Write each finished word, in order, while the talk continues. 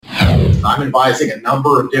businesses. I'm advising a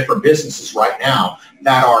number of different businesses right now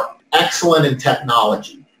that are excellent in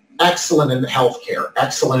technology, excellent in healthcare,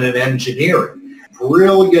 excellent in engineering,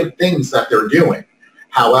 brilliant things that they're doing.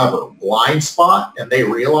 However, blind spot, and they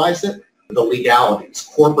realize it, the legalities,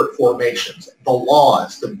 corporate formations, the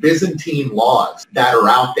laws, the Byzantine laws that are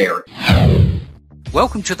out there.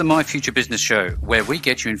 Welcome to the My Future Business Show, where we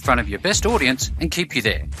get you in front of your best audience and keep you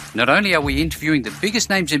there. Not only are we interviewing the biggest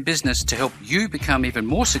names in business to help you become even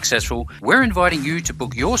more successful, we're inviting you to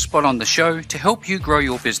book your spot on the show to help you grow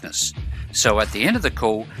your business. So at the end of the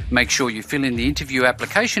call, make sure you fill in the interview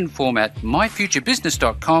application form at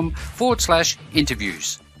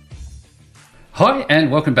myfuturebusiness.com/interviews. Hi, and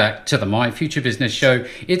welcome back to the My Future Business Show.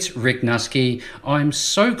 It's Rick Nuske. I'm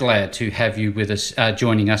so glad to have you with us,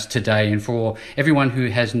 joining us today. And for everyone who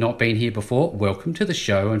has not been here before, welcome to the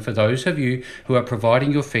show. And for those of you who are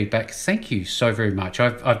providing your feedback, thank you so very much.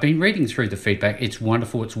 I've been reading through the feedback. It's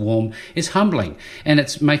wonderful, it's warm, it's humbling, and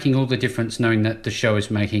it's making all the difference knowing that the show is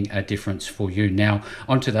making a difference for you. Now,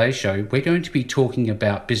 on today's show, we're going to be talking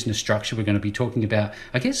about business structure. We're going to be talking about,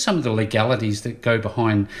 I guess, some of the legalities that go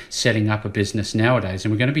behind setting up a business nowadays,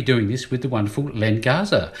 and we're going to be doing this with the wonderful Len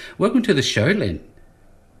Garza. Welcome to the show, Len.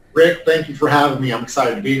 Rick, thank you for having me. I'm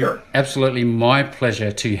excited to be here. Absolutely, my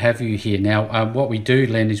pleasure to have you here. Now, what we do,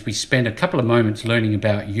 Len, is we spend a couple of moments learning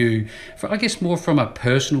about you, I guess more from a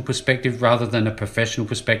personal perspective rather than a professional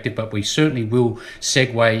perspective, but we certainly will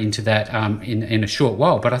segue into that in a short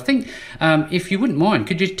while. But I think, if you wouldn't mind,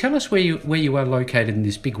 could you tell us where you are located in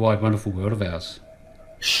this big, wide, wonderful world of ours?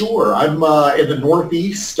 Sure. I'm in the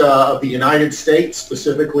Northeast of the United States,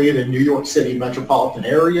 specifically in the New York City metropolitan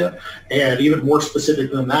area, and even more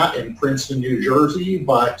specific than that, in Princeton, New Jersey.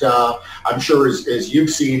 But I'm sure as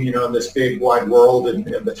you've seen, in this big wide world and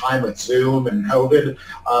the time with Zoom and COVID,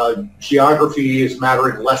 geography is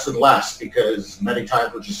mattering less and less because many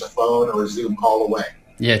times we're just a phone or a Zoom call away.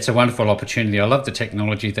 Yeah, it's a wonderful opportunity. I love the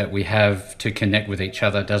technology that we have to connect with each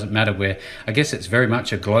other. It doesn't matter where. I guess it's very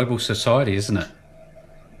much a global society, isn't it?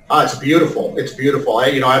 It's beautiful. It's beautiful.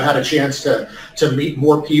 I've had a chance to meet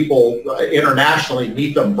more people internationally,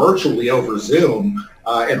 meet them virtually over Zoom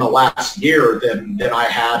in the last year than I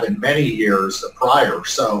have in many years prior.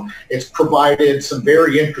 So it's provided some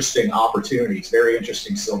very interesting opportunities, very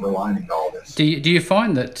interesting silver lining to all this. Do you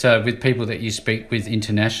find that with people that you speak with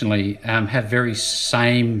internationally have very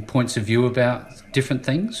same points of view about different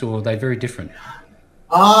things, or are they very different?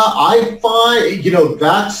 I find,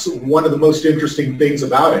 that's one of the most interesting things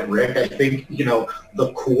about it, Rick. I think,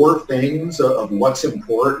 the core things of what's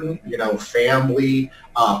important, family,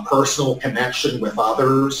 personal connection with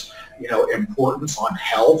others, importance on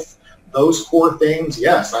health, those core things,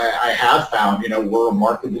 yes, I have found, we're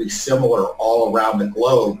remarkably similar all around the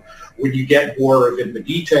globe. When you get more in the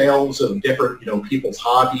details of different, people's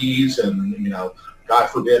hobbies and,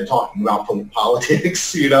 God forbid, talking about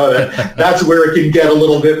politics, that's where it can get a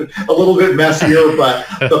little bit messier. But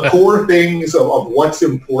the core things of what's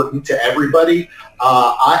important to everybody,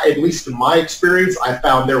 at least in my experience, I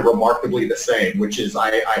found they're remarkably the same, which is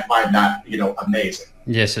I find that amazing.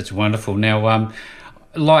 Yes, it's wonderful. Now,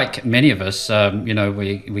 like many of us,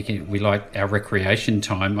 we like our recreation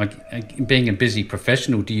time. Like, being a busy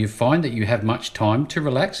professional, do you find that you have much time to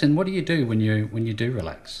relax? And what do you do when you do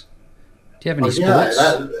relax? Do you have any sports?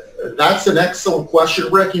 Yeah, that's an excellent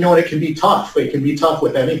question, Rick. It can be tough. It can be tough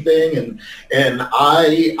with anything, and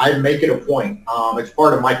I make it a point. It's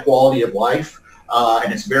part of my quality of life,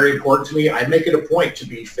 and it's very important to me. I make it a point to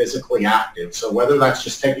be physically active. So whether that's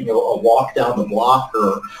just taking a walk down the block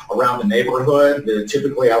or around the neighborhood,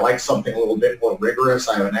 typically I like something a little bit more rigorous.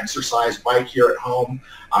 I have an exercise bike here at home.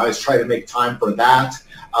 I always try to make time for that.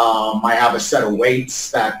 I have a set of weights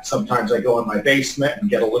that sometimes I go in my basement and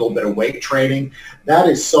get a little bit of weight training. That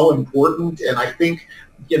is so important. And I think,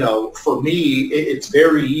 for me, it's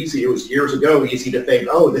very easy. It was years ago easy to think,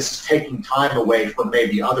 oh, this is taking time away from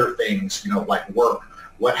maybe other things, like work,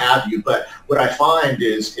 what have you. But what I find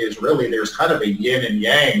is really there's kind of a yin and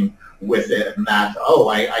yang with it, and that,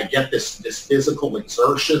 I get this physical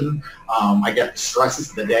exertion, I get the stresses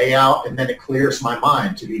of the day out, and then it clears my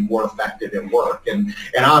mind to be more effective at work. And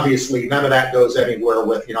obviously none of that goes anywhere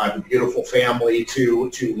with, I have a beautiful family, two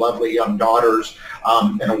lovely young daughters,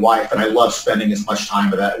 and a wife, and I love spending as much time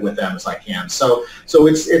with them as I can. So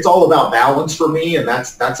it's all about balance for me, and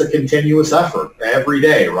that's a continuous effort every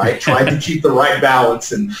day, right? Trying to keep the right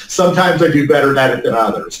balance, and sometimes I do better at it than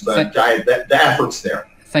others, but the effort's there.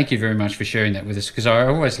 Thank you very much for sharing that with us, because I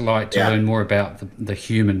always like to learn more about the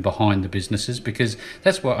human behind the businesses, because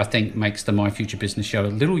that's what I think makes the My Future Business Show a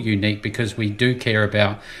little unique, because we do care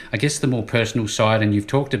about, I guess, the more personal side, and you've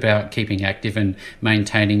talked about keeping active and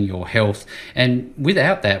maintaining your health. And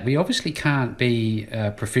without that, we obviously can't be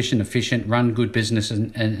proficient, efficient, run good business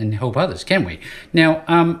and help others, can we?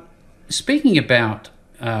 Now, speaking about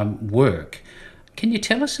work, can you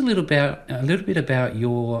tell us a little bit about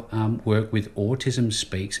your work with Autism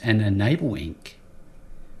Speaks and Enable Inc.?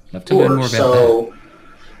 I'd love to learn more about that.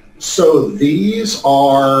 So these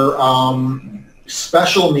are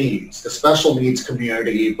special needs, the special needs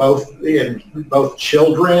community, both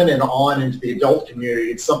children and on into the adult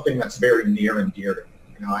community. It's something that's very near and dear to me.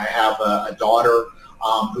 You know, I have a daughter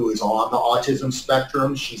who is on the autism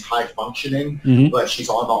spectrum. She's high functioning, but she's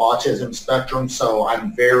on the autism spectrum. So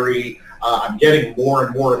I'm I'm getting more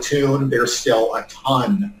and more attuned. There's still a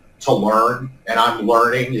ton to learn, and I'm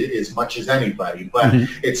learning as much as anybody. But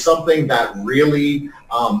it's something that really,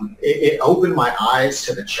 it opened my eyes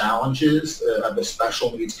to the challenges of the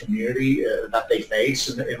special needs community that they face,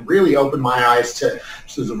 and really opened my eyes to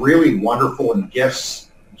the really wonderful and gifts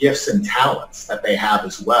and talents that they have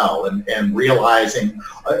as well, and realizing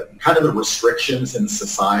kind of the restrictions in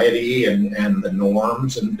society and the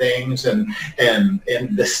norms and things and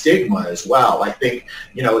the stigma as well. I think,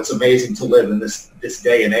 you know, it's amazing to live in this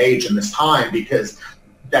day and age and this time, because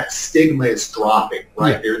that stigma is dropping,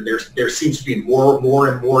 right? Yeah. There seems to be more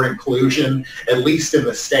and more inclusion, at least in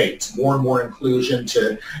the States, more and more inclusion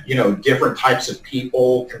to, you know, different types of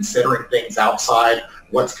people, considering things outside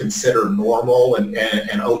what's considered normal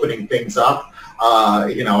and opening things up.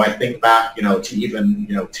 You know, I think back, you know, to even,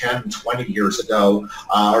 10, 20 years ago,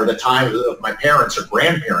 or the time of my parents or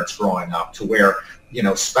grandparents growing up, to where, you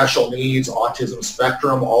know, special needs, autism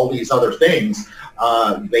spectrum, all these other things,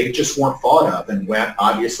 they just weren't thought of and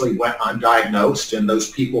obviously went undiagnosed, and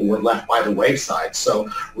those people were left by the wayside. So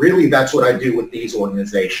really, that's what I do with these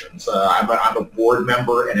organizations. I'm a board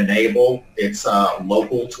member in Enable. It's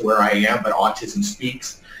local to where I am, but Autism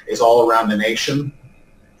Speaks is all around the nation.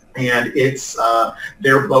 And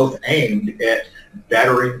they're both aimed at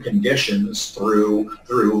bettering conditions through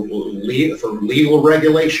legal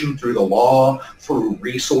regulation, through the law, through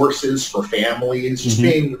resources for families, just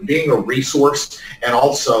being a resource, and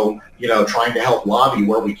also, you know, trying to help lobby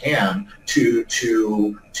where we can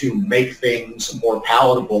to make things more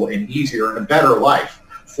palatable and easier and a better life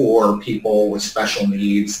for people with special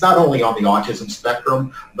needs, not only on the autism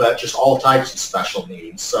spectrum, but just all types of special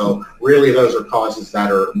needs. So really, those are causes that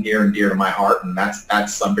are near and dear to my heart, and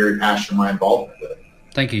I'm very passionate in my involvement with it.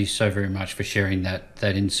 Thank you so very much for sharing that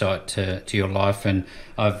insight to your life. And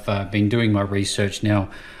I've been doing my research now.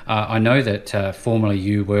 I know that formerly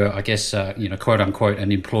you were, I guess, quote unquote,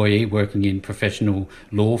 an employee working in professional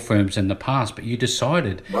law firms in the past, but you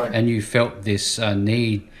decided and you felt this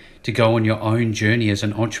need to go on your own journey as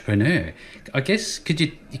an entrepreneur. I guess, could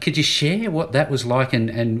you share what that was like,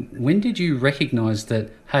 and when did you recognize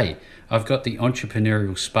that, hey, I've got the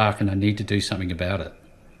entrepreneurial spark and I need to do something about it?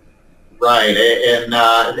 Right, and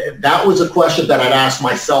that was a question that I'd asked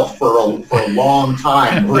myself for a long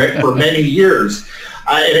time, for many years.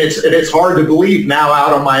 And it's hard to believe now,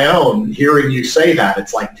 out on my own, hearing you say that.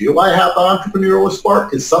 It's like, do I have the entrepreneurial spark?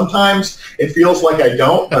 Because sometimes it feels like I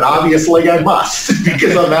don't, but obviously I must,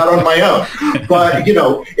 because I'm out on my own. But, you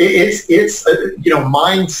know, it's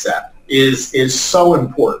mindset is so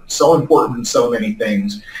important in so many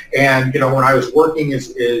things. And, you know, when I was working as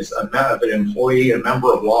an employee, a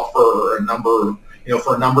member of law firm,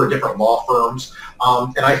 for a number of different law firms,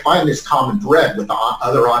 and I find this common thread with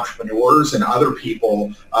other entrepreneurs and other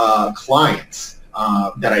people, clients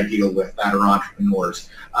that I deal with that are entrepreneurs.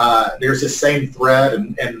 There's the same thread,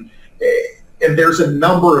 and there's a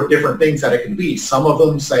number of different things that it can be. Some of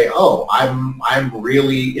them say, oh, I'm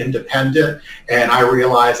really independent, and I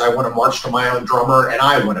realize I want to march to my own drummer, and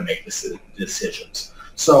I want to make decisions.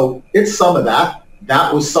 So it's some of that.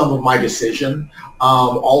 That was some of my decision.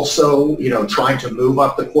 Also, you know, trying to move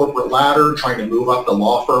up the corporate ladder, trying to move up the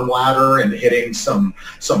law firm ladder, and hitting some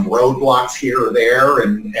roadblocks here or there,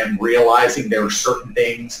 and realizing there are certain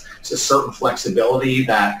things, a certain flexibility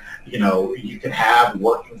that, you know, you can have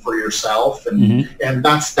working for yourself, and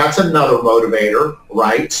that's another motivator,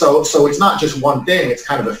 right? So it's not just one thing; it's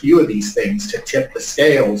kind of a few of these things to tip the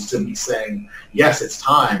scales to be saying, yes, it's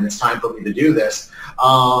time for me to do this.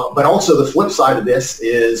 But also the flip side of this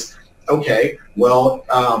is, okay, well,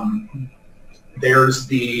 there's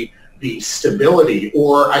the stability,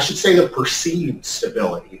 or I should say the perceived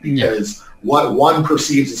stability, because what one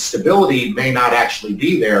perceives as stability may not actually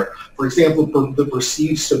be there For example, the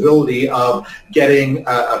perceived stability of getting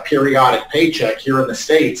a periodic paycheck here in the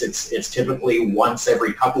States, it's typically once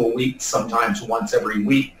every couple of weeks, sometimes once every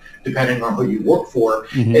week, depending on who you work for,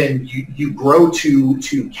 and you grow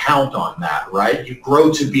to count on that, right? You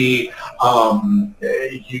grow to be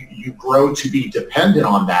you grow to be dependent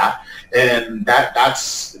on that, and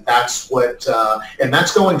that's what and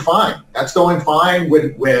that's going fine. That's going fine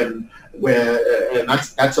when and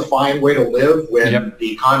that's a fine way to live when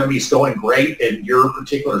the economy is going great and your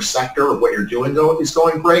particular sector or what you're doing is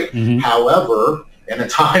going great. However, in a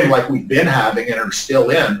time like we've been having and are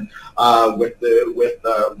still in, with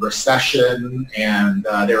the recession and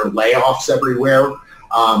there are layoffs everywhere,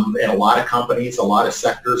 and a lot of companies, a lot of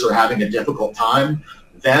sectors are having a difficult time,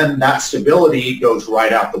 then that stability goes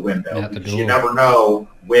right out the window. Because you never know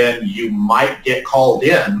when you might get called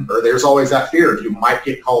in, or there's always that fear, you might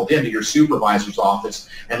get called into your supervisor's office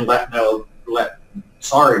and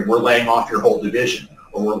sorry, we're laying off your whole division,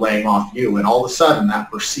 or we're laying off you, and all of a sudden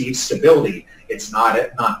that perceived stability, it's not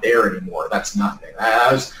there anymore. That's nothing.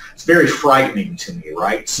 It's very frightening to me,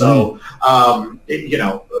 right? So,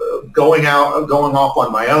 going off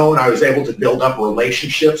on my own, I was able to build up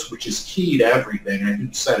relationships, which is key to everything. I think you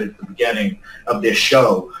said it at the beginning of this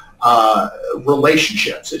show.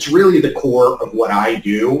 Relationships. It's really the core of what I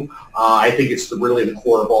do. I think it's really the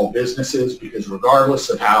core of all businesses, because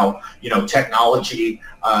regardless of how technology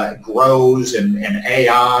grows and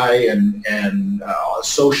AI and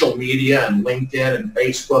social media and LinkedIn and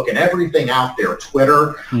Facebook and everything out there,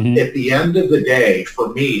 Twitter, at the end of the day,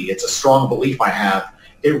 for me, it's a strong belief I have,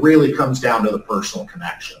 it really comes down to the personal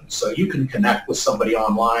connection. So you can connect with somebody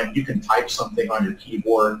online, you can type something on your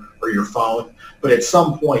keyboard or your phone, but at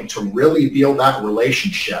some point to really build that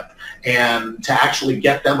relationship and to actually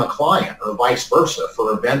get them a client, or vice versa,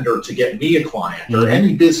 for a vendor to get me a client, or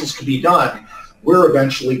any business to be done, we're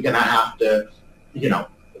eventually going to have to,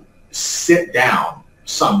 sit down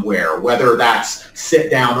somewhere, whether that's sit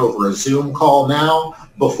down over a Zoom call now,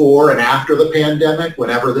 before and after the pandemic.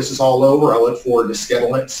 Whenever this is all over, I look forward to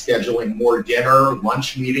scheduling more dinner,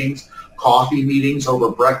 lunch meetings, coffee meetings over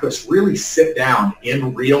breakfast, really sit down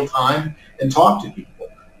in real time and talk to people,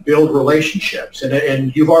 build relationships.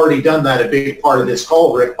 And you've already done that, a big part of this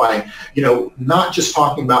call, Rick, by, not just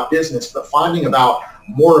talking about business, but finding out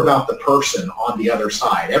more about the person on the other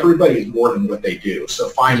side. Everybody is more than what they do. So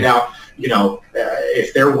find out,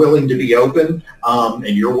 if they're willing to be open, and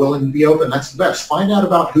you're willing to be open, that's the best. Find out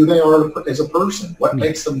about who they are as a person, what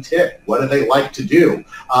makes them tick, what do they like to do,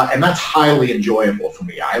 and that's highly enjoyable for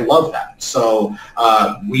me. I love that. So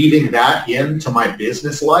weaving that into my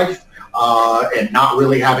business life, and not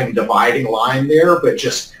really having a dividing line there, but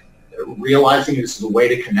just realizing this is a way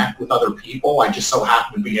to connect with other people. I just so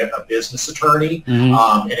happen to be a business attorney,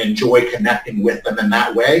 and enjoy connecting with them in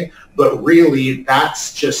that way. But really, that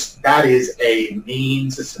is a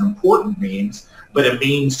means, it's an important means, but a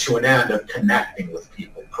means to an end of connecting with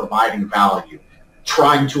people, providing value,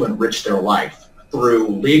 trying to enrich their life through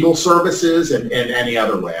legal services and any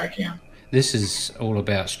other way I can. This is all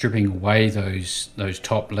about stripping away those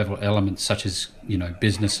top level elements, such as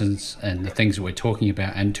businesses and the things that we're talking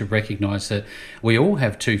about, and to recognize that we all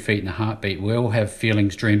have 2 feet and a heartbeat. We all have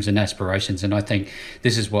feelings, dreams, and aspirations, and I think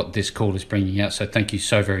this is what this call is bringing out. So thank you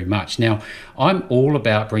so very much. Now, I'm all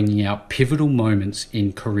about bringing out pivotal moments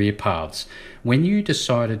in career paths. When you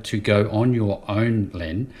decided to go on your own,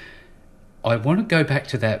 Len, I want to go back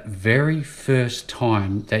to that very first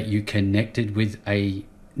time that you connected with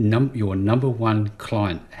your number one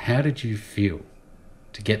client. How did you feel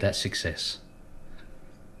to get that success?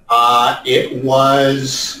 It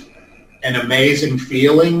was an amazing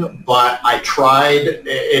feeling, but I tried,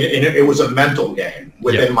 it was a mental game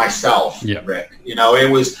within myself, Rick.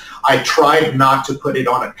 I tried not to put it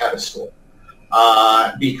on a pedestal,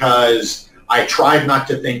 because I tried not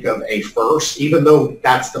to think of a first, even though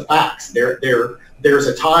that's the facts. There's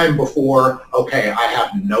a time before, okay, I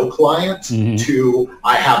have no clients, to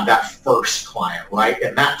I have that first client, right?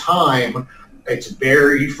 And that time,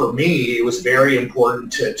 for me, it was very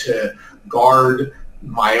important to guard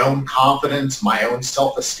my own confidence, my own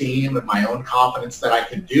self-esteem, and my own confidence that I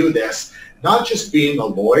can do this, not just being a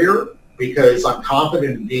lawyer, because I'm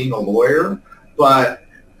confident in being a lawyer, but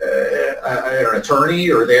an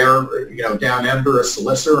attorney, or down under a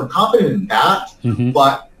solicitor. I'm confident in that,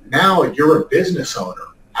 but now you're a business owner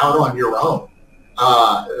out on your own.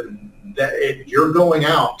 You're going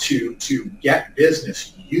out to get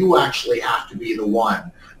business. You actually have to be the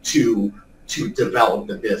one to develop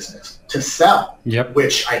the business, to sell,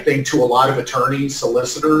 which I think to a lot of attorneys,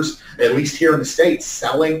 solicitors, at least here in the States,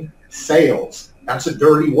 sales, that's a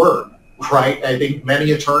dirty word, right? I think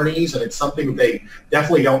many attorneys, and it's something they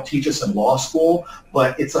definitely don't teach us in law school,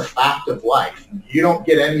 but it's a fact of life. You don't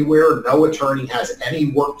get anywhere. No attorney has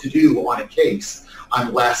any work to do on a case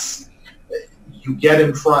unless you get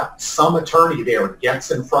in front, some attorney there gets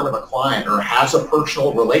in front of a client or has a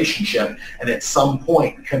personal relationship and at some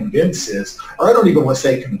point convinces, or I don't even want to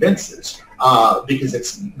say convinces, because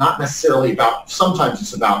it's not necessarily about, sometimes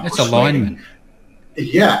it's about it's alignment.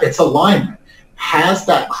 Yeah, it's alignment. Has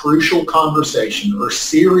that crucial conversation or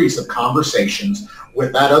series of conversations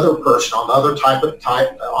with that other person on the other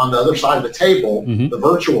on the other side of the table, the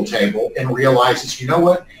virtual table, and realizes, you know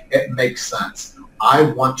what, it makes sense. I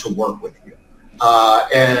want to work with you.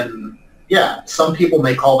 And yeah, some people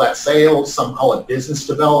may call that sales, some call it business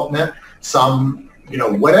development, some,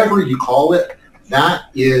 whatever you call it, that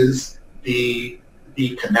is the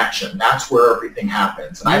connection. That's where everything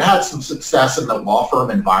happens. And I've had some success in the law firm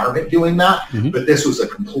environment doing that, but this was a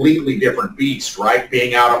completely different beast, right?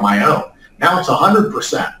 Being out on my own. Now it's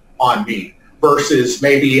 100% on me versus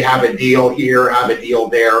maybe have a deal here, have a deal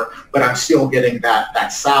there, but I'm still getting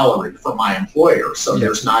that salary from my employer. So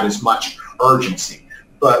there's not as much urgency.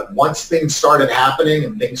 But once things started happening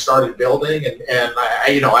and things started building, and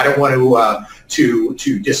I don't want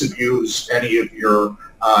to disabuse any of your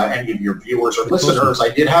viewers or listeners. I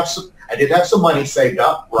did have some money saved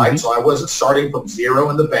up, right? So I wasn't starting from zero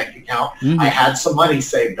in the bank account. I had some money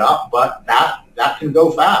saved up, but that can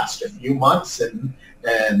go fast. A few months and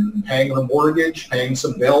paying the mortgage, paying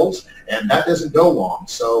some bills, and that doesn't go long.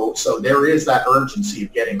 So there is that urgency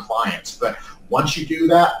of getting clients. But once you do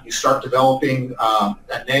that, you start developing a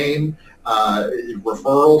name,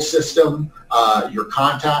 referral system, your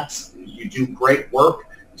contacts. You do great work.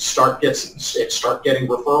 Start getting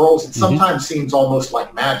referrals. It sometimes seems almost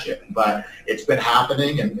like magic, but it's been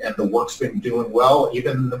happening, and the work's been doing well,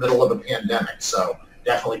 even in the middle of a pandemic. So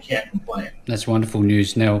definitely can't complain. That's wonderful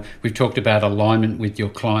news. Now, we've talked about alignment with your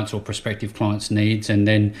clients or prospective clients' needs, and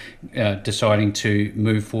then deciding to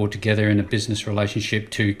move forward together in a business relationship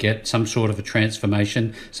to get some sort of a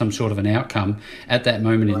transformation, some sort of an outcome. At that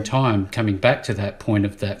moment in time, coming back to that point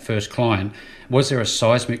of that first client, was there a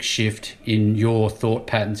seismic shift in your thought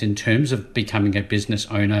patterns in terms of becoming a business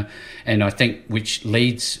owner? And I think which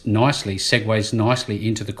segues nicely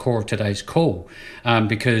into the core of today's call,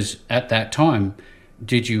 because at that time,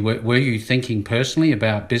 were you thinking personally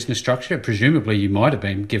about business structure? Presumably you might have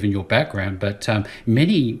been, given your background, but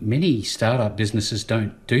many startup businesses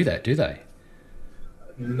don't do that, do they?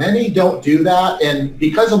 Many don't do that, and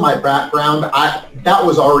because of my background, that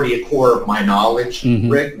was already a core of my knowledge,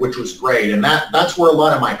 Rick, which was great, and that's where a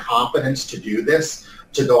lot of my confidence to do this,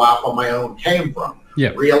 to go out on my own, came from.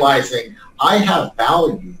 Realizing I have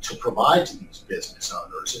value to provide to these business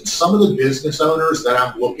owners, and some of the business owners that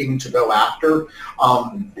I'm looking to go after,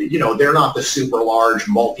 they're not the super large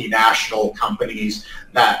multinational companies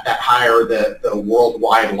that hire the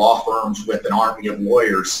worldwide law firms with an army of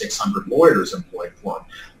lawyers, 600 lawyers employed for them.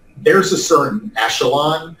 There's a certain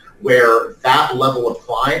echelon where that level of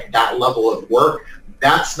client, that level of work,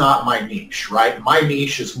 that's not my niche, right? My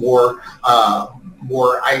niche is more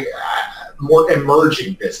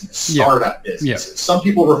emerging business, startup businesses. Some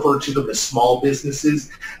people refer to them as small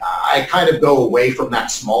businesses. I kind of go away from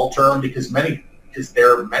that small term because many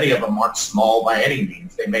of them aren't small by any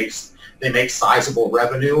means. They make sizable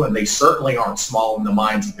revenue, and they certainly aren't small in the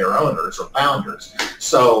minds of their owners or founders.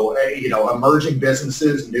 So, emerging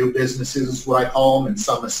businesses, new businesses is what I call them, and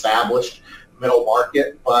some established middle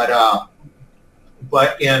market. But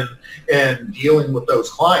in dealing with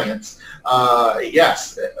those clients, the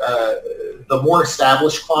more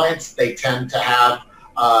established clients, they tend to have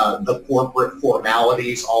the corporate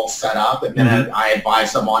formalities all set up, and then I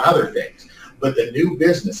advise them on other things. But the new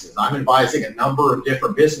businesses, I'm advising a number of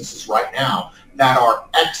different businesses right now that are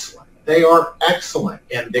excellent. They are excellent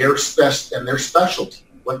in their specialty,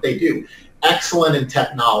 what they do. Excellent in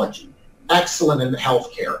technology, excellent in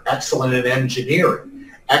healthcare, excellent in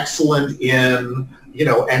engineering, excellent in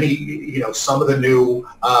some of the new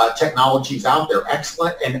technologies out there,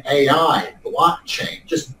 excellent in AI, blockchain,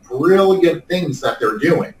 just brilliant things that they're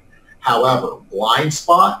doing. However, blind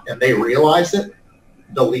spot, and they realize it,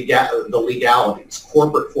 the legalities,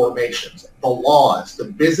 corporate formations, the laws, the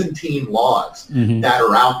Byzantine laws that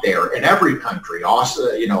are out there in every country.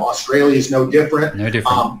 Australia is no different.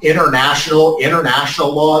 International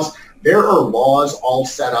laws. There are laws all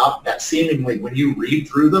set up that seemingly, when you read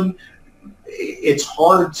through them, it's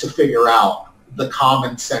hard to figure out the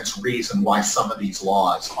common sense reason why some of these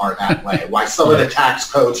laws are that way, why some of the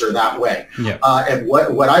tax codes are that way. And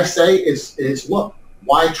what I say is look,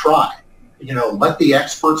 why try? Let the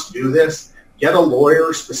experts do this. get a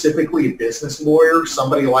lawyer, specifically a business lawyer,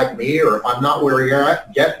 somebody like me, or if I'm not where you're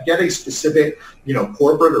at, get a specific,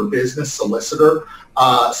 corporate or business solicitor,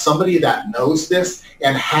 somebody that knows this,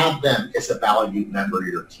 and have them as a valued member of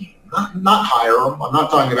your team. Not hire them. I'm not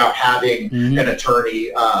talking about having an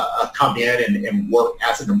attorney come in and work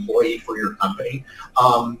as an employee for your company.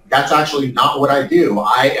 That's actually not what I do.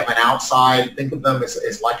 I am an outside, think of them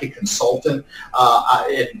as like a consultant,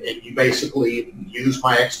 and you basically use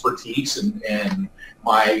my expertise and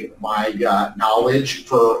my knowledge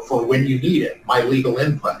for when you need it, my legal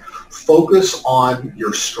input. Focus on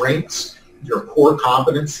your strengths, your core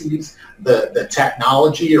competencies, the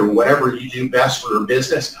technology or whatever you do best for your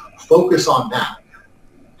business. Focus on that.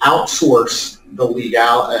 Outsource the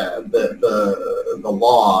legal, the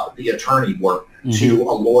law, the attorney work to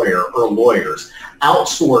a lawyer or lawyers.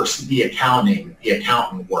 Outsource the accounting, the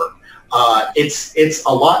accountant work. It's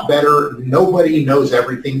a lot better. Nobody knows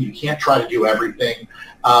everything. You can't try to do everything,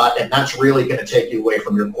 and that's really going to take you away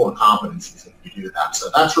from your core competencies if you do that. So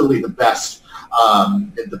that's really the best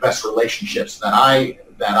relationships that I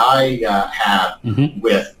have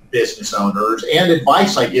with business owners, and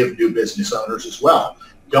advice I give new business owners as well.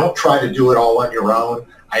 Don't try to do it all on your own.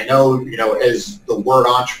 I know, as the word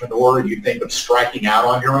entrepreneur, you think of striking out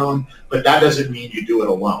on your own, but that doesn't mean you do it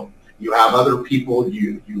alone. You have other people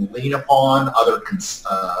you lean upon, other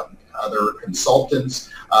consultants,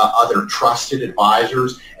 other trusted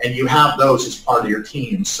advisors, and you have those as part of your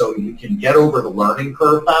team, so you can get over the learning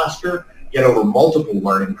curve faster, get over multiple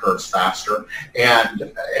learning curves faster,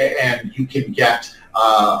 and you can get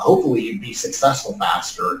hopefully be successful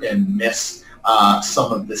faster and miss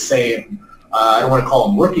some of the same, I don't want to call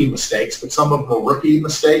them rookie mistakes, but some of the rookie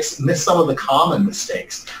mistakes, miss some of the common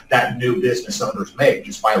mistakes that new business owners make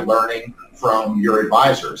just by learning from your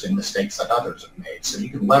advisors and mistakes that others have made. So you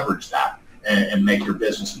can leverage that and make your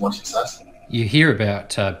business more successful. You hear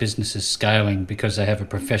about businesses scaling because they have a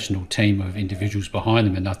professional team of individuals behind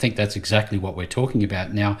them, and I think that's exactly what we're talking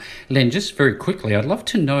about now. Len, just very quickly, I'd love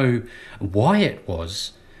to know why it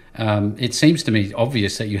was. It seems to me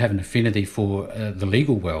obvious that you have an affinity for the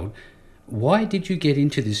legal world. Why did you get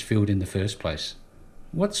into this field in the first place?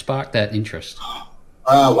 What sparked that interest?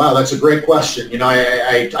 Wow, that's a great question.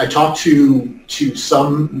 I talk to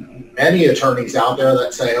many attorneys out there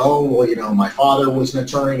that say, oh, well, my father was an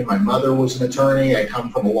attorney, my mother was an attorney, I come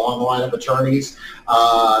from a long line of attorneys.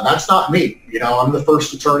 That's not me. I'm the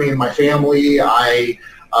first attorney in my family.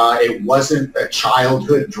 It wasn't a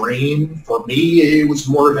childhood dream. For me, it was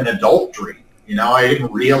more of an adult dream. I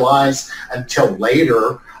didn't realize until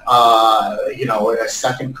later, a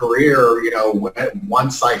second career,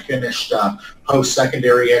 once I finished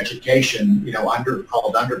post-secondary education,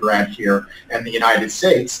 called undergrad here in the United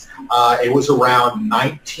States. It was around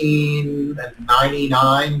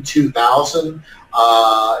 1999, 2000.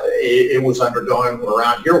 It was undergoing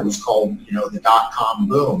around here. It was called, the dot-com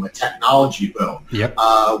boom, a technology boom. Yep.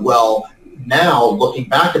 Well, now looking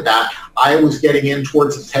back at that, I was getting in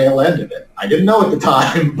towards the tail end of it. I didn't know at the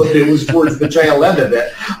time, but it was towards the tail end of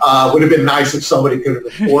it. Would have been nice if somebody could have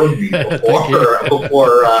informed me before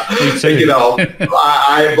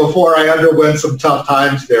I underwent some tough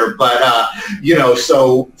times there. But there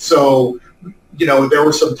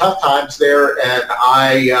were some tough times there, and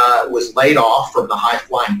I was laid off from the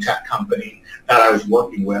high-flying tech company that I was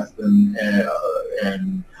working with, and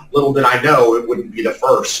little did I know it wouldn't be the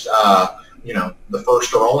first. The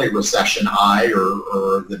first or only recession I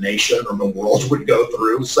or the nation or the world would go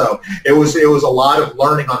through. So it was a lot of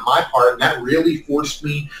learning on my part, and that really forced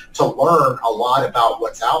me to learn a lot about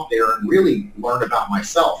what's out there and really learn about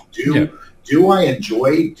myself. Do I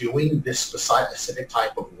enjoy doing this specific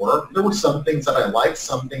type of work? There were some things that I liked,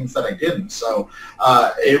 some things that I didn't. So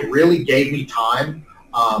it really gave me time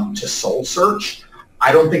to soul search.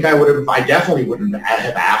 I don't think I definitely wouldn't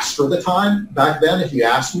have asked for the time back then if you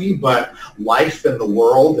asked me, but life and the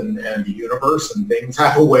world and the universe and things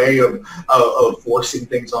have a way of forcing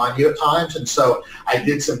things on you at times. And so I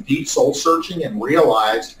did some deep soul searching and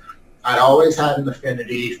realized I'd always had an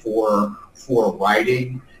affinity for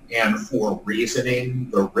writing and for reasoning,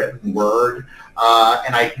 the written word.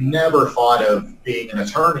 And I never thought of being an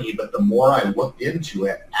attorney, but the more I looked into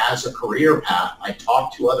it as a career path, I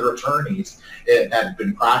talked to other attorneys that had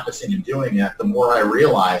been practicing and doing it, the more I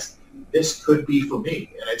realized this could be for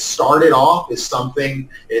me. And it started off as something,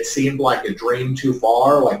 it seemed like a dream too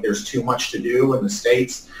far, like there's too much to do in the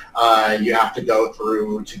States. You have to go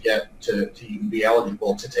through to get to even be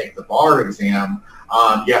eligible to take the bar exam.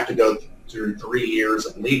 You have to go through 3 years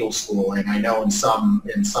of legal schooling. I know in some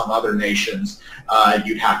other nations,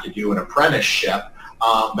 you'd have to do an apprenticeship.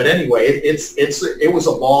 But anyway, it was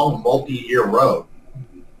a long multi-year road.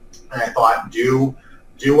 And I thought, do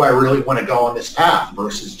I really want to go on this path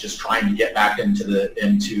versus just trying to get back into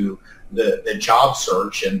the job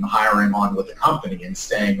search and hiring on with the company and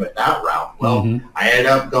staying with that route? Well, I ended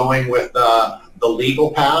up going with the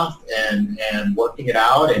legal path and working it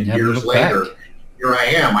out. And years later, here I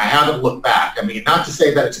am. I haven't looked back. I mean, not to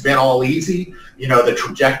say that it's been all easy. The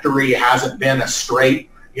trajectory hasn't been a straight,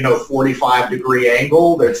 45-degree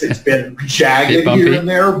angle. It's been jagged here and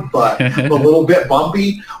there, but a little bit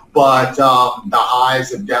bumpy. But the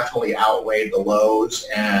highs have definitely outweighed the lows.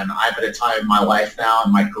 And I'm at a time in my life now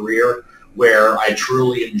in my career where I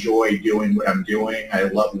truly enjoy doing what I'm doing. I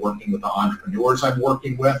love working with the entrepreneurs I'm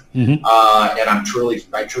working with. And I truly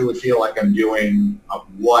feel like I'm doing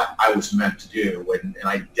what I was meant to do. And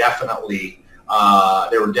I definitely,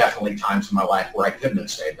 there were definitely times in my life where I couldn't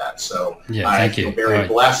have stayed that. So I feel very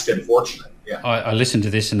blessed and fortunate. Yeah. I listened to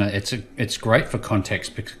this, and it's great for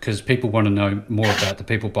context because people want to know more about the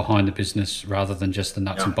people behind the business rather than just the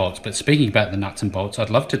nuts and bolts. But speaking about the nuts and bolts, I'd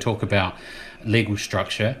love to talk about legal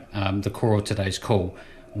structure, the core of today's call.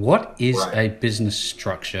 What is a business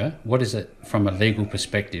structure? What is it from a legal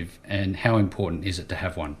perspective, and how important is it to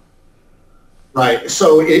have one? Right.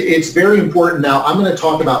 So it's very important. Now, I'm going to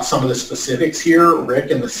talk about some of the specifics here, Rick,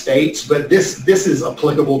 in the States, but this is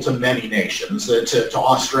applicable to many nations, to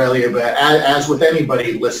Australia. But as with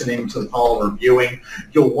anybody listening to the call or viewing,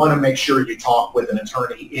 you'll want to make sure you talk with an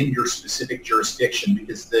attorney in your specific jurisdiction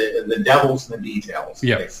because the devil's in the details,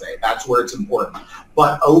 they say. That's where it's important.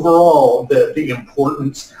 But overall, the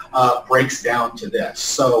importance breaks down to this.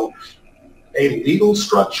 So a legal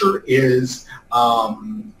structure is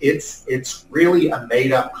it's really a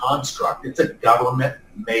made-up construct. It's a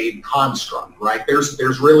government-made construct, right?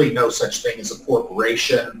 There's really no such thing as a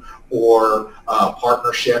corporation or a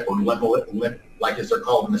partnership or like as they're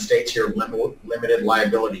called in the States here, limited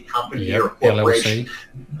liability company or corporation,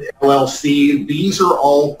 LLC. These are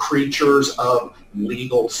all creatures of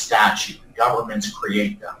legal statute. Governments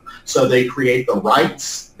create them. So they create the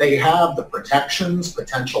rights they have, the protections,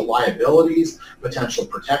 potential liabilities, potential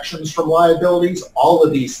protections from liabilities, all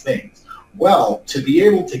of these things. Well, to be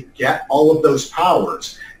able to get all of those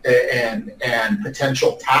powers and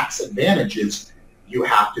potential tax advantages, you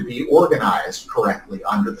have to be organized correctly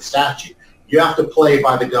under the statute. You have to play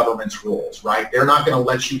by the government's rules, right? They're not going to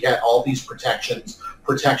let you get all these protections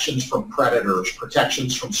from predators,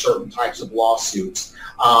 protections from certain types of lawsuits,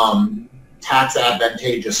 tax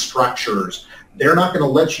advantageous structures. They're not going to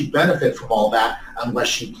let you benefit from all that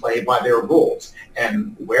unless you play by their rules.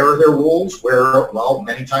 And where are their rules? Well,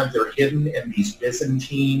 many times they're hidden in these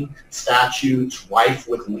Byzantine statutes, rife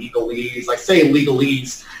with legalese. I say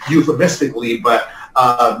legalese euphemistically, but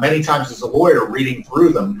many times as a lawyer reading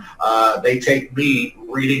through them, they take me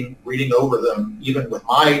reading over them, even with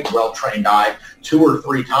my well-trained eye, 2 or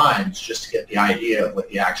 3 times just to get the idea of what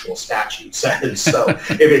the actual statute says. So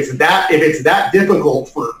if it's that difficult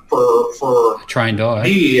for trained eye,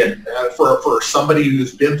 me and for somebody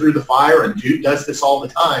who's been through the fire and does this all the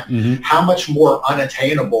time, how much more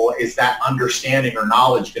unattainable is that understanding or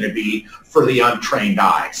knowledge going to be for the untrained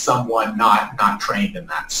eye, someone not trained in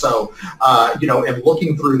that? So in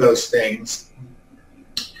looking through those things,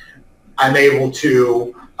 I'm able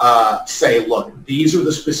to say, look, these are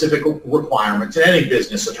the specific requirements. And any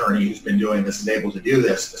business attorney who's been doing this is able to do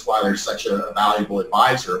this. That's why there's such a valuable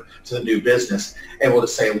advisor to the new business, able to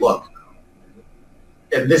say, look,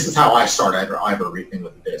 and this is how I start everything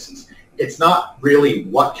with the business. It's not really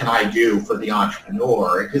what can I do for the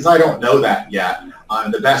entrepreneur, because I don't know that yet.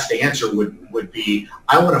 The best answer would be,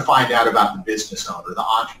 I want to find out about the business owner, the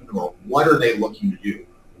entrepreneur. What are they looking to do?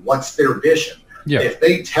 What's their vision? Yeah. If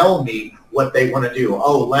they tell me what they want to do,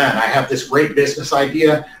 oh, Len, I have this great business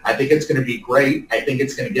idea. I think it's going to be great. I think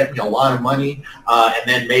it's going to get me a lot of money. And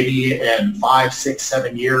then maybe in 5, 6,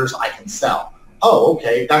 7 years, I can sell. Oh,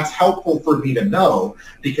 okay. That's helpful for me to know,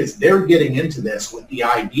 because they're getting into this with the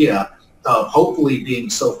idea of hopefully being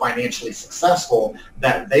so financially successful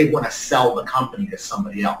that they want to sell the company to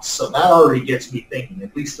somebody else. So that already gets me thinking,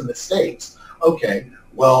 at least in the States, okay,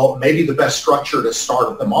 well, maybe the best structure to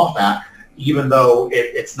start them off at, even though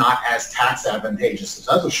it's not as tax advantageous as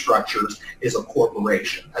other structures, is a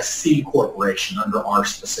corporation, a C corporation under our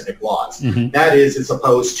specific laws. That is, as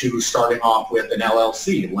opposed to starting off with an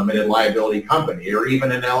LLC, limited liability company, or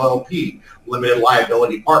even an LLP, limited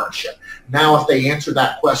liability partnership. Now, if they answer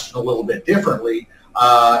that question a little bit differently,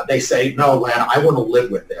 they say, no, Len, I want to live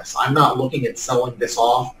with this. I'm not looking at selling this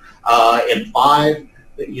off in 5.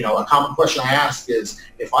 A common question I ask is,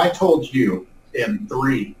 if I told you in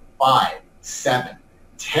 3, 5, 7,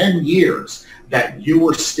 10 years that you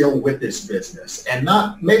were still with this business and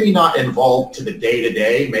maybe not involved to the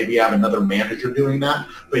day-to-day, maybe you have another manager doing that,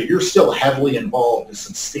 but you're still heavily involved. A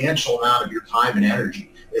substantial amount of your time and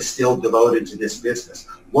energy is still devoted to this business.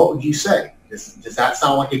 What would you say? Does that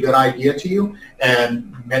sound like a good idea to you?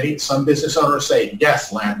 And some business owners say,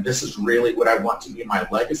 yes, Len, this is really what I want to be my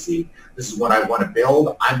legacy. This is what I want to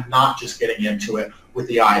build. I'm not just getting into it with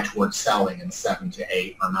the eye towards selling in 7 to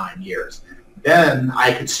 8 or 9 years. Then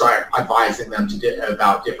I could start advising them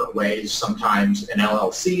about different ways, sometimes an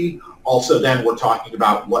LLC. Also, then we're talking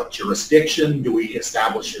about what jurisdiction do we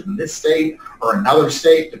establish it in this state or another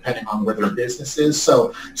state, depending on where their business is.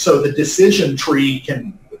 So the decision tree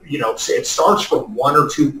can, it starts from 1 or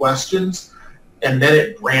 2 questions, and then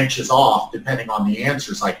it branches off, depending on the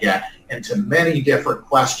answers I get, into many different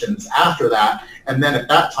questions after that. And then at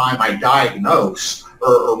that time, I diagnose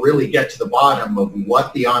or really get to the bottom of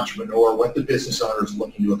what the entrepreneur, what the business owner is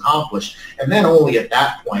looking to accomplish. And then only at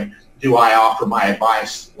that point do I offer my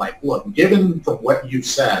advice, like, look, given from what you've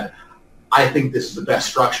said, I think this is the best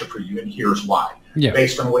structure for you, and here's why. Yeah.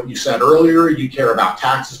 Based on what you said earlier, you care about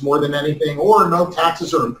taxes more than anything, or no,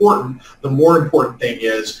 taxes are important. The more important thing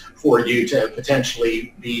is for you to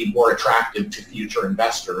potentially be more attractive to future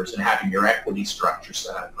investors and having your equity structure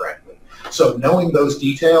set up correctly. So knowing those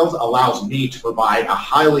details allows me to provide a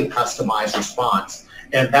highly customized response,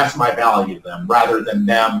 and that's my value to them, rather than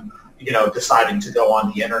them deciding to go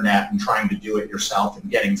on the internet and trying to do it yourself and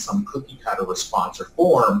getting some cookie cutter response or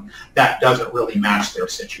form that doesn't really match their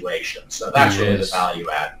situation. So that's really the value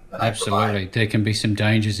add. Absolutely. There can be some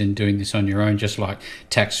dangers in doing this on your own, just like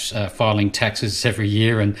filing taxes every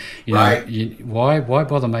year. And why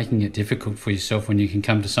bother making it difficult for yourself when you can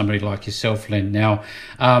come to somebody like yourself, Len? Now,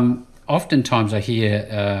 oftentimes I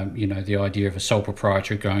hear, the idea of a sole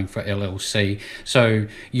proprietor going for LLC. So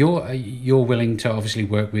you're willing to obviously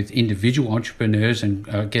work with individual entrepreneurs and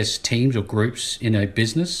I guess teams or groups in a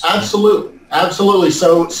business? Absolutely.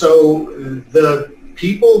 So the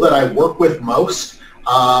people that I work with most,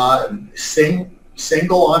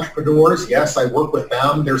 single entrepreneurs, yes, I work with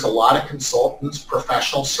them. There's a lot of consultants,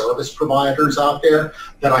 professional service providers out there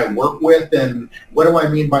that I work with. And what do I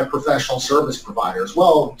mean by professional service providers?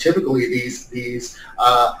 Well, typically these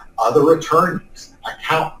other attorneys,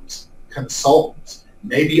 accountants, consultants,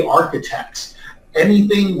 maybe architects,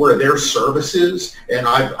 anything where their services, and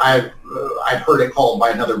I've heard it called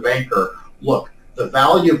by another banker, look, the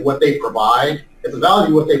value of what they provide, if the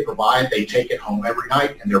value of what they provide, they take it home every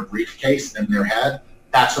night in their briefcase and in their head,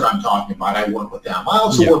 that's what I'm talking about. I work with them. I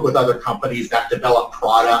also work with other companies that develop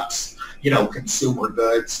products, consumer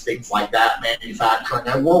goods, things like that, manufacturing.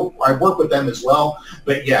 I work with them as well.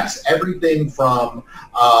 But yes, everything from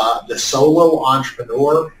the solo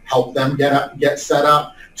entrepreneur, help them get set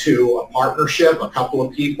up, to a partnership, a couple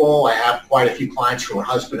of people. I have quite a few clients who are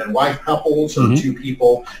husband and wife couples, or 2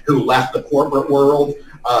 people who left the corporate world,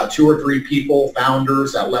 2 or 3 people,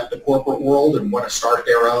 founders that left the corporate world and want to start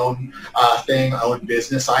their own own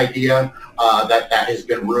business idea that has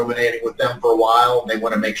been ruminating with them for a while. They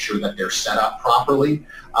want to make sure that they're set up properly,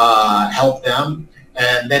 help them.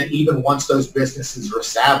 And then even once those businesses are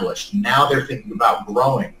established, now they're thinking about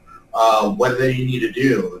growing. What do they need to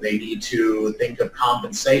do? They need to think of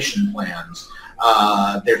compensation plans.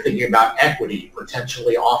 They're thinking about equity,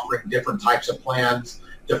 potentially offering different types of plans,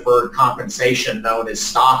 deferred compensation known as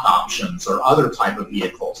stock options or other type of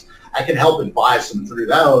vehicles. I can help advise them through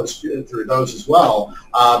those as well,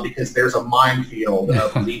 because there's a minefield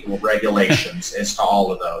of legal regulations as to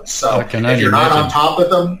all of those. So if you're not on top of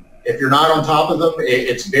them,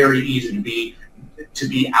 it's very easy to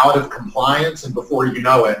be out of compliance, and before you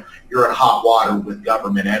know it, you're in hot water with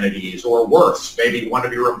government entities, or worse, maybe one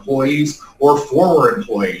of your employees or former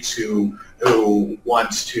employees who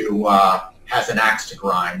wants to has an axe to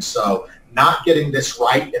grind. So not getting this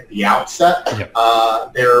right at the outset,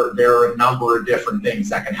 there are a number of different things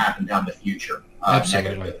that can happen down the future.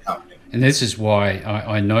 Absolutely. And this is why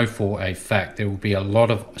I know for a fact there will be a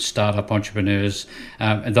lot of startup entrepreneurs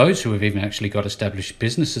and those who have even actually got established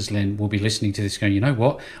businesses, Len, will be listening to this going, you know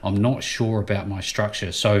what, I'm not sure about my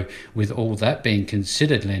structure. So with all that being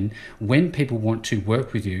considered, Len, when people want to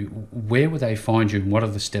work with you, where will they find you and what are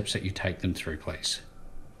the steps that you take them through, please?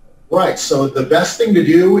 Right. So the best thing to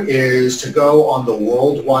do is to go on the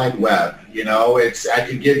World Wide Web. I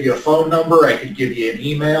could give you a phone number, I could give you an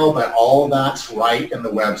email, but all that's right in the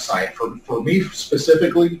website. For me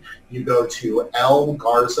specifically, you go to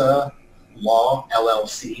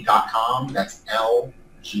lgarzalawllc.com. That's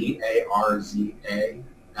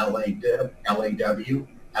LGARZALAW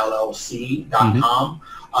LLC.com.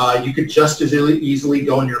 you could just as easily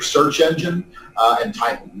go in your search engine and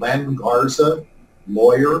type Len Garza,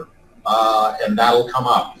 lawyer, and that'll come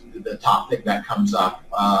up. The top thing that comes up,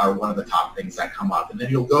 or one of the top things that come up. And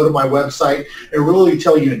then you'll go to my website and really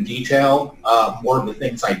tell you in detail more of the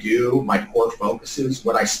things I do, my core focuses,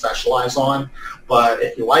 what I specialize on. But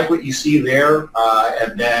if you like what you see there,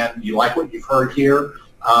 and then you like what you've heard here,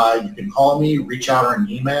 you can call me, reach out or an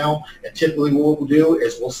email, and typically what we'll do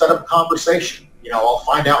is we'll set up a conversation. I'll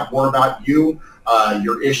find out more about you,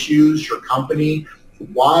 your issues, your company.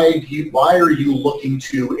 Why are you looking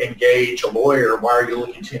to engage a lawyer? Why are you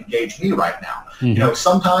looking to engage me right now? Mm-hmm.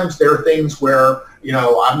 Sometimes there are things where,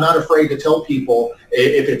 I'm not afraid to tell people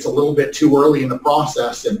if it's a little bit too early in the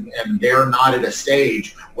process and they're not at a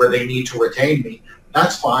stage where they need to retain me.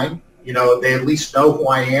 That's fine. They at least know who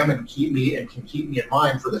I am and can keep me in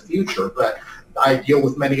mind for the future. But I deal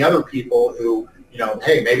with many other people who,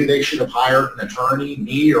 hey, maybe they should have hired an attorney,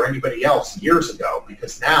 me or anybody else years ago,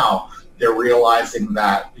 because now they're realizing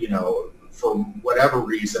that, for whatever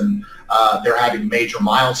reason, they're having major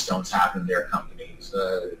milestones happen in their companies.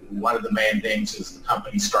 One of the main things is the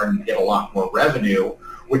company's starting to get a lot more revenue,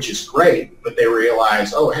 which is great, but they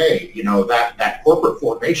realize, oh, hey, that corporate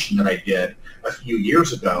formation that I did a few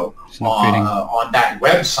years ago on that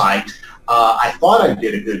website, I thought I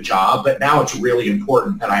did a good job, but now it's really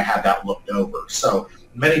important that I have that looked over. So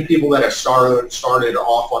many people that have started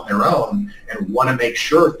off on their own and want to make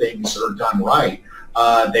sure things are done right,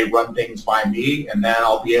 they run things by me, and then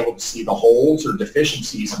I'll be able to see the holes or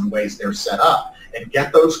deficiencies in the ways they're set up and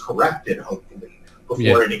get those corrected, hopefully,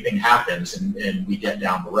 before anything happens and we get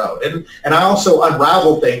down the road. And I also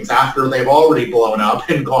unravel things after they've already blown up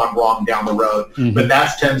and gone wrong down the road, but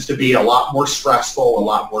that tends to be a lot more stressful, a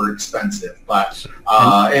lot more expensive, but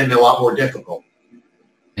and a lot more difficult.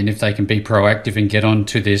 And if they can be proactive and get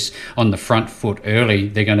onto this on the front foot early,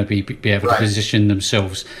 they're going to be able to position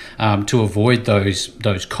themselves to avoid those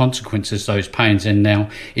consequences, those pains. And now,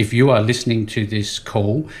 if you are listening to this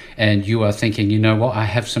call and you are thinking, you know what, I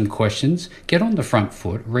have some questions, get on the front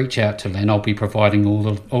foot, reach out to Len. I'll be providing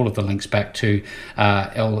all of the links back to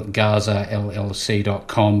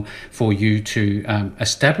lgarzallc.com for you to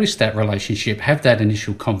establish that relationship, have that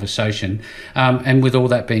initial conversation. And with all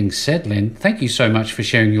that being said, Len, thank you so much for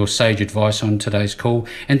sharing your sage advice on today's call,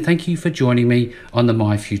 and thank you for joining me on the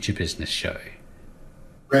My Future Business Show.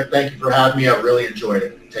 Brett, thank you for having me. I really enjoyed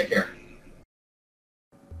it. Take care.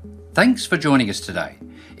 Thanks for joining us today.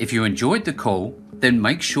 If you enjoyed the call, then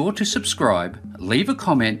make sure to subscribe, leave a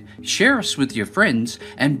comment, share us with your friends,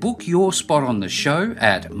 and book your spot on the show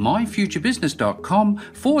at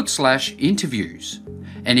myfuturebusiness.com/interviews.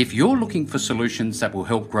 And if you're looking for solutions that will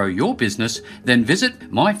help grow your business, then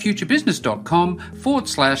visit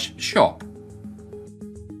myfuturebusiness.com/shop.